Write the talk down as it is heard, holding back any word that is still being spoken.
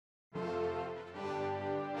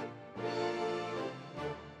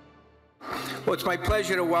Well, it's my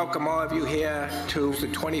pleasure to welcome all of you here to the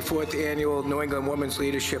 24th Annual New England Women's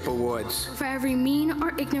Leadership Awards. For every mean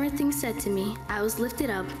or ignorant thing said to me, I was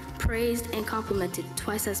lifted up, praised, and complimented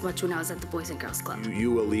twice as much when I was at the Boys and Girls Club.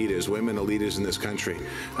 You are leaders. Women are leaders in this country.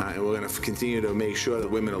 And we're going to continue to make sure that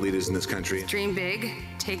women are leaders in this country. Dream big,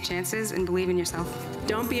 take chances, and believe in yourself.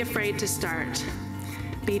 Don't be afraid to start.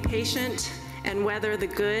 Be patient and weather the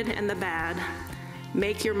good and the bad.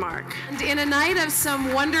 Make your mark. And in a night of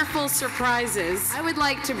some wonderful surprises, I would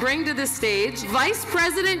like to bring to the stage Vice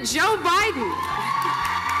President Joe Biden.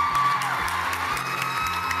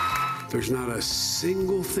 There's not a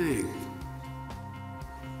single thing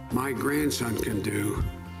my grandson can do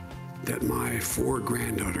that my 4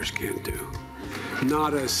 granddaughters can't do.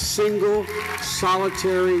 Not a single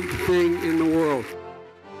solitary thing in the world.